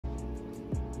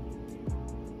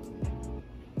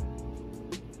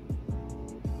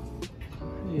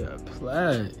got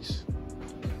plaques.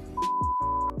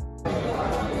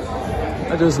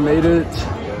 I just made it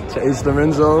to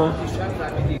H.lorenzo.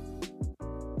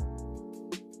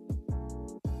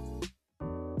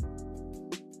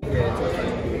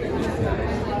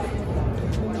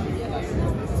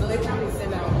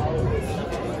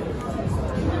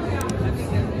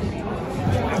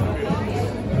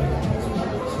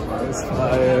 It's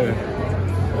fire.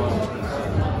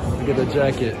 Look at the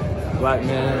jacket. Black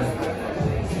man.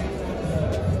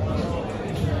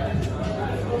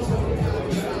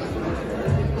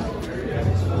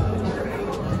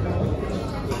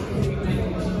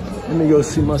 Let me go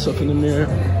see myself in the mirror.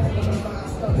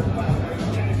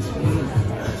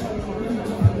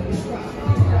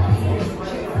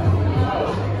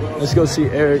 Let's go see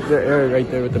Eric. There's Eric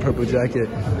right there with the purple jacket.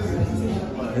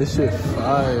 This shit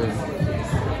fire.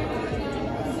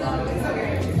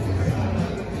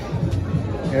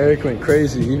 Eric went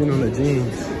crazy, even on the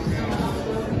jeans.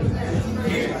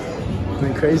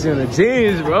 Went crazy on the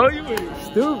jeans, bro. You were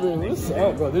stupid. What's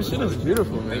up, bro? This shit is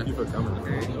beautiful, man. Thank you for coming,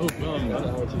 man. No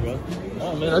problem, man.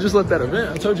 Oh, man, I just left that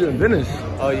event. I told you in Venice.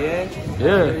 Oh, yeah?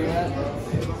 Yeah.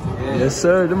 Yes,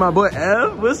 sir. Then my boy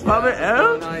F. What's poppin',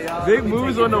 F? Big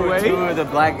moves on the way. The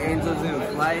Black Angels in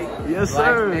flight. Yes,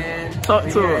 sir. Man. Talk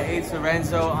to him.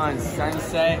 H.lorenzo on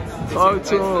Sunset. Talk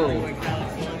to him. We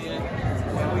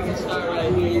can start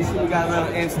right here. You see, we got a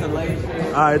little installation.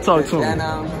 All right, talk to him.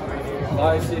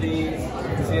 Varsity.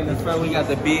 See in the front, we got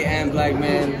the BM Black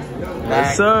Man.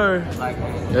 Yes, sir. Black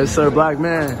Man. Yes, sir. Black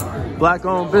man. Black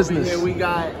owned business. Here we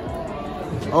got.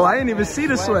 Oh, I didn't even see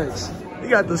the sweats. You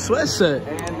got the sweat set.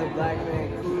 And the Black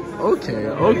Man coupe. Okay,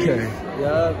 okay.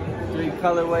 Yup. 3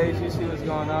 colorways. You see what's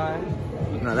going on.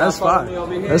 No, that's fine.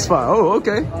 That's fine. Oh,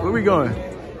 okay. Where we going?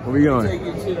 Where we going? Take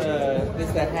you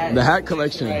to the hat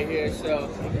collection right here. So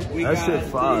we that got shit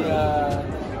fire.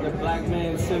 The Black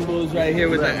Man symbols right here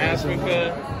with the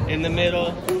Africa in the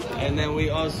middle, and then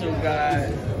we also got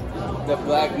the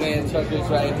Black Man truckers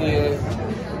right here.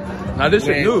 Now this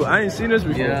is new. I ain't seen this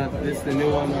before. Yeah, this is the new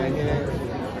one right here.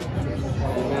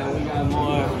 And then we got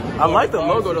more. I like the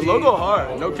logo. The logo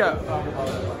hard. No cap.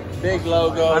 Big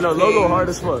logo. I know teams. Logo hard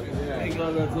as fuck. Big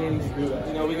logo teams. You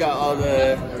know, we got all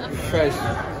the fresh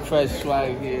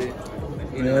swag here.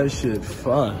 You know, that shit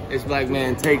fun. it's Black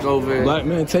Man Takeover. Black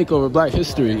Man Takeover, Black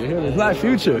History. You hear me? Black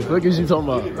Future. Look at you talking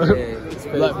about. Yeah,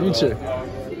 Black Future.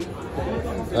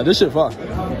 Now this shit fun.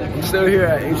 I'm still here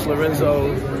at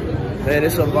H.lorenzo. Man,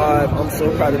 it's a vibe. I'm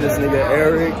so proud of this nigga,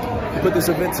 Eric. He put this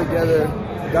event together.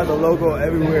 Got the logo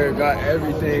everywhere. Got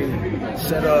everything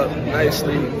set up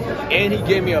nicely. And he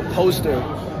gave me a poster.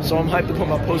 So I'm hyped to put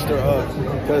my poster up.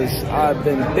 Because I've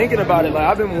been thinking about it. Like,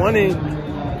 I've been wanting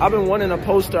a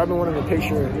poster, I've been wanting a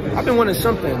picture, I've been wanting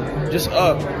something just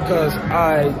up because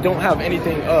I don't have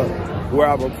anything up where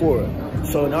I record.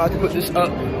 So now I can put this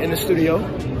up in the studio.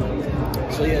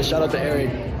 So yeah, shout out to Eric.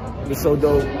 It's so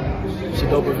dope. It's a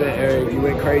dope event, Eric. You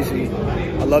went crazy.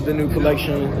 I love the new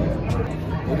collection.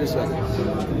 Look at this jacket.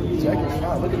 Jacket's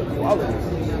fine. Look at the quality.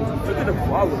 Look at the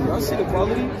quality. Y'all see the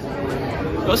quality?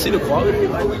 Y'all see the quality?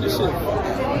 Like, look at this shit.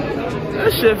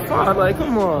 That shit fire, like,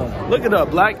 come on. Look it up,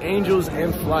 Black Angels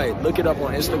in Flight. Look it up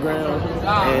on Instagram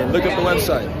and look up the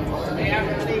website.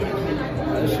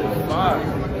 That shit fire.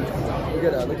 Look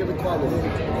at that, look at the quality.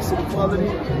 You see the quality?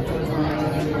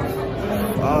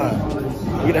 Fire.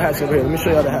 Look at the hats over here, let me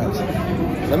show y'all the hats.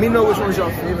 Let me know which one's your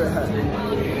favorite hat.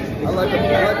 I like the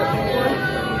pink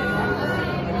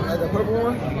one. Like the purple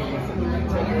one.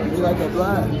 You like the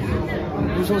black.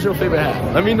 Which one's your favorite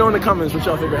hat? Let me know in the comments what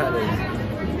your favorite hat is.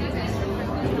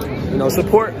 You know,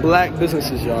 support black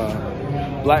businesses, y'all.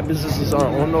 Black businesses are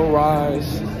on the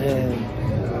rise, and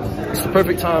it's the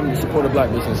perfect time to support a black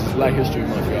business. It's Black History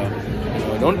Month, y'all.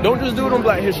 You know, don't just do it on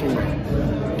Black History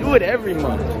Month. Do it every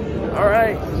month. All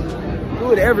right?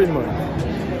 Do it every month.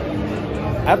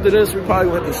 After this, we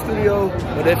probably went to the studio.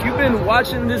 But if you've been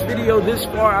watching this video this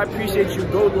far, I appreciate you.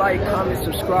 Go like, comment,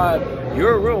 subscribe.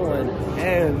 You're a real one.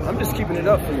 And I'm just keeping it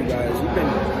up for you guys. We've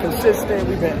been consistent.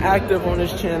 We've been active on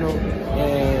this channel.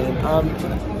 And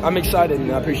I'm excited, and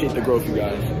I appreciate the growth, you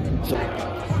guys. So,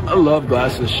 I love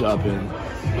glasses shopping.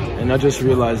 And I just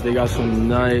realized they got some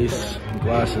nice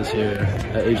glasses here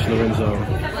at H.lorenzo.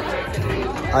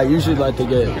 I usually like to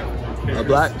get a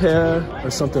black pair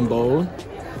or something bold.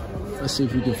 Let's see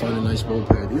if we can find a nice bold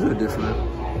pair. These are different.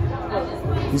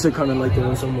 These are kind of like the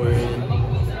ones I'm wearing.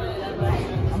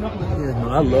 Yeah, no,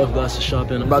 I love glasses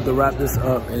shopping. I'm about to wrap this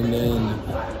up and then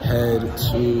head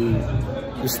to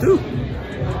the stew.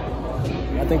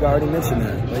 I think I already mentioned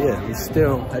that, but yeah, we're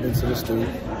still heading to the stew.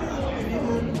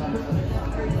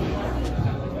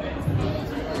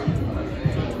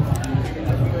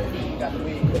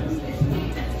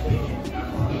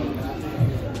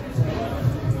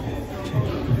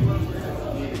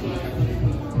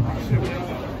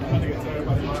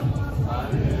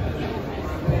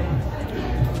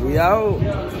 We out.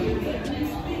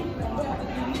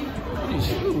 These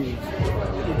shoes.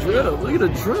 Look at the drip. Look at the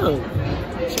drip.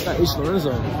 She got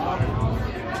H.lorenzo.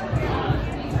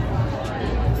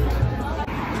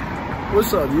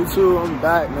 What's up, YouTube? I'm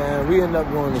back, man. We ended up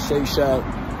going to Shake Shack.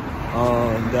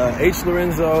 The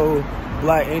H.lorenzo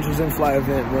Black Angels in Fly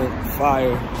event went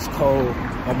fire. It's cold.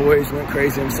 My boys went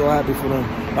crazy. I'm so happy for them.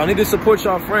 Y'all need to support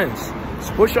y'all friends.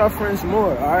 Support y'all friends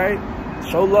more, all right?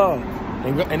 Show love.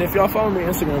 And if y'all follow me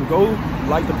on Instagram, go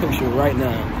like the picture right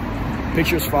now.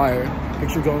 Picture's fire.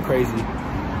 Picture going crazy.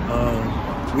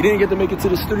 We didn't get to make it to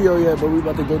the studio yet, but we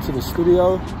about to go to the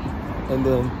studio. And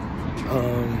then,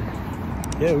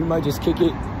 yeah, we might just kick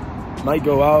it. Might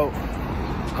go out.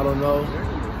 I don't know.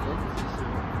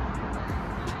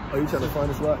 Oh, you trying to find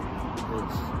this lot?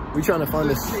 We trying to find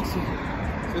this.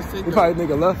 We probably make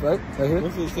a left, right? Right here?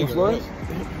 Let's just take a Florence?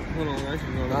 Hold on,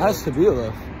 actually, no. It has to be a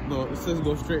left. No, it says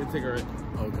go straight and take a right.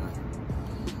 Okay.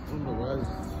 I don't know why.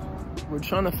 We're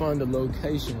trying to find the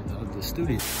location of the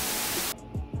studio.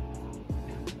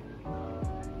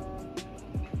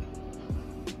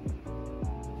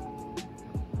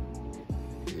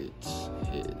 It's.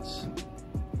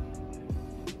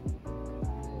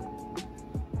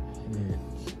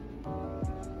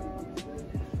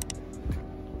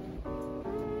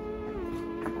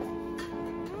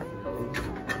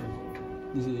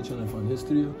 You see, you're trying to find his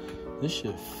studio? This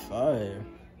shit fire.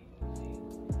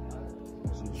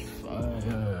 This is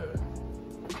fire.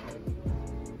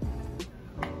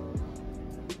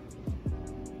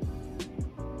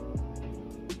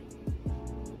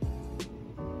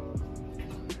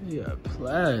 You got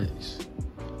plaques.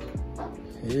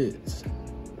 Hits.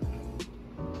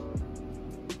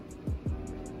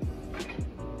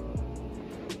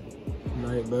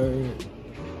 Nightbird.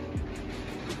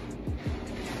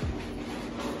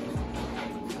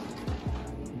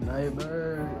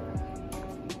 Nightbird.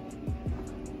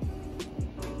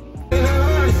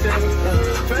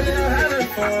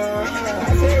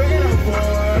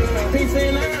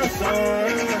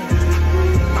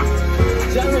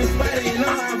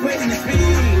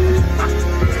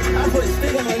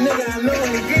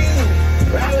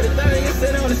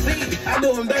 I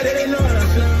do them better, they know what I'm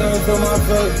saying. For my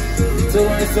face, two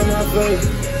rings to my face.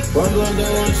 One blood,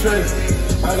 then one trick.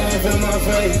 I can't feel my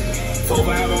face. 4-5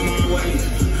 on my waist.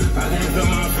 I can't feel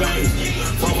my face.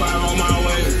 4-5 on my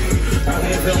waist. I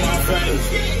can't feel my face.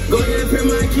 Go ahead and print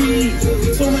my keys.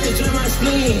 Too many try my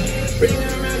spleen. Bring me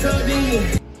around codeine.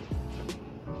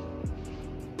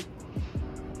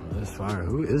 That's fire.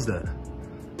 Who is that?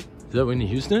 Is that Whitney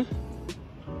Houston?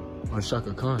 Or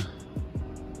Shaka Khan?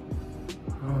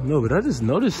 I don't know, but I just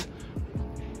noticed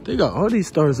they got all these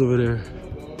stars over there.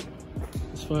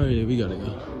 It's fire. Yeah, we gotta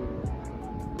go.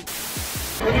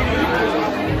 We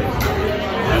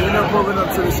end up moving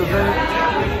up to this event.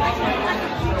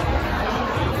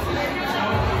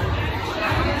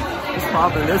 It's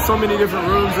popping. There's so many different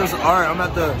rooms. There's art. I'm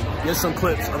at the get some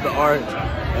clips of the art,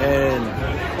 and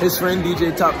his friend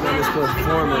DJ Top Gun is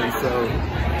performing, so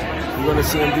I'm gonna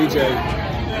see him DJ.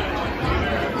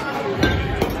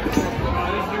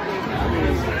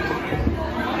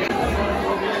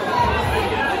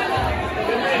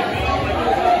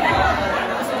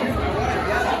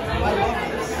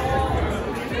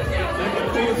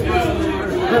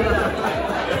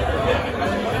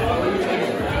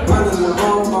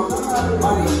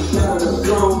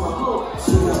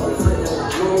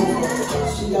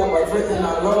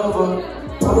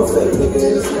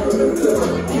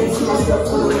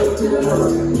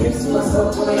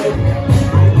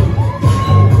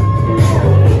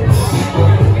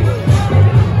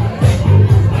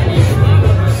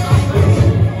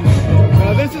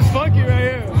 Now this is funky right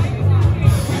here.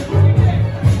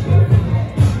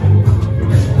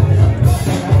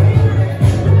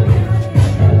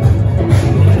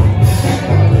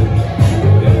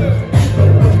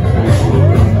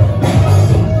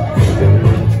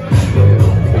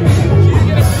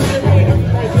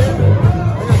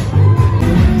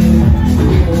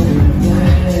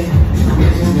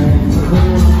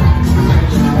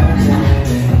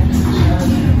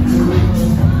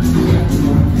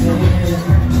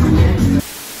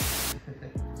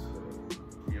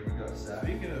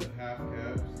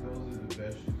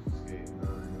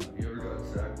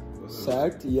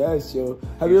 Sacked? Yes, yo.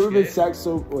 Have you ever been sacked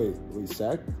so... Wait,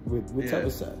 sacked? What type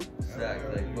of sack? Zach,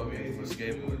 like, put me into a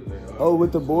skateboard. Oh,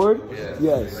 with the board? Yeah.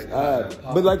 Yes, Like, I have.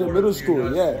 But like in middle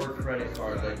school, yeah. Or credit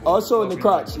card, like, Also in the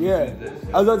crotch, yeah.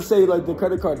 I was about to say like the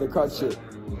credit card, the crotch shit.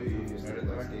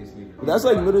 But that's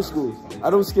like middle school. I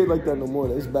don't skate like that no more.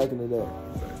 That's back in the day.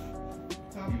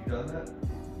 You've done that?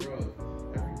 Bro,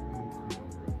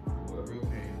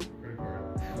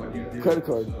 Credit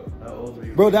card. How old were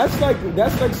you? Bro, that's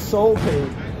like soul pain.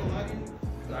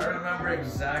 I remember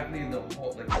exactly the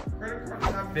whole,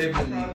 like, vividly